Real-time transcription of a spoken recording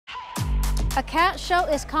A cat show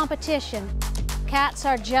is competition. Cats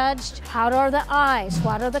are judged. How are the eyes?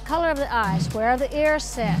 What are the color of the eyes? Where are the ears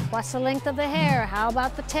set? What's the length of the hair? How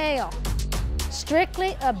about the tail?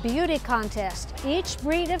 Strictly a beauty contest. Each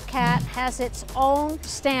breed of cat has its own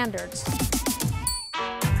standards.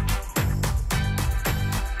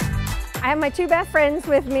 I have my two best friends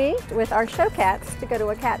with me, with our show cats, to go to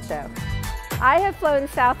a cat show. I have flown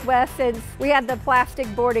Southwest since we had the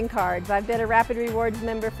plastic boarding cards. I've been a Rapid Rewards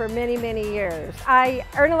member for many, many years. I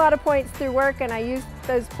earn a lot of points through work and I use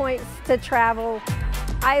those points to travel.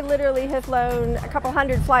 I literally have flown a couple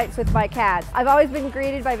hundred flights with my cats. I've always been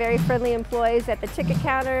greeted by very friendly employees at the ticket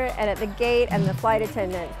counter and at the gate and the flight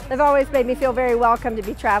attendants. They've always made me feel very welcome to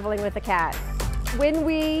be traveling with a cat. When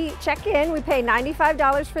we check in, we pay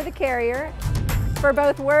 $95 for the carrier. For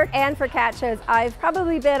both work and for cat shows, I've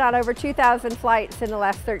probably been on over 2,000 flights in the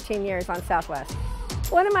last 13 years on Southwest.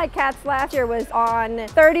 One of my cats last year was on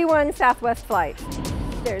 31 Southwest flights.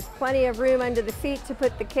 There's plenty of room under the seat to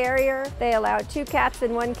put the carrier. They allowed 2 cats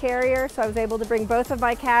in 1 carrier, so I was able to bring both of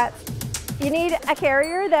my cats. You need a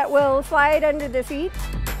carrier that will slide under the seat.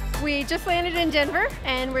 We just landed in Denver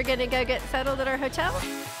and we're gonna go get settled at our hotel.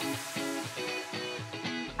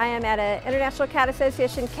 I am at an International Cat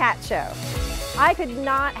Association cat show. I could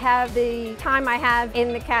not have the time I have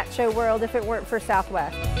in the cat show world if it weren't for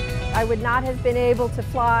Southwest. I would not have been able to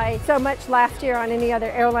fly so much last year on any other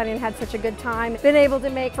airline and had such a good time. Been able to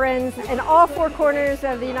make friends in all 4 corners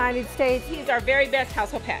of the United States. He's our very best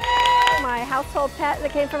household pet. My household pet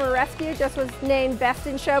that came from a rescue just was named Best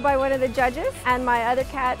in Show by one of the judges. And my other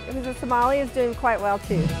cat, who's a Somali, is doing quite well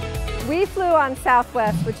too. We flew on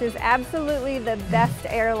Southwest, which is absolutely the best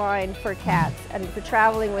airline for cats and for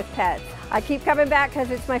traveling with pets. I keep coming back because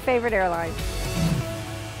it's my favorite airline.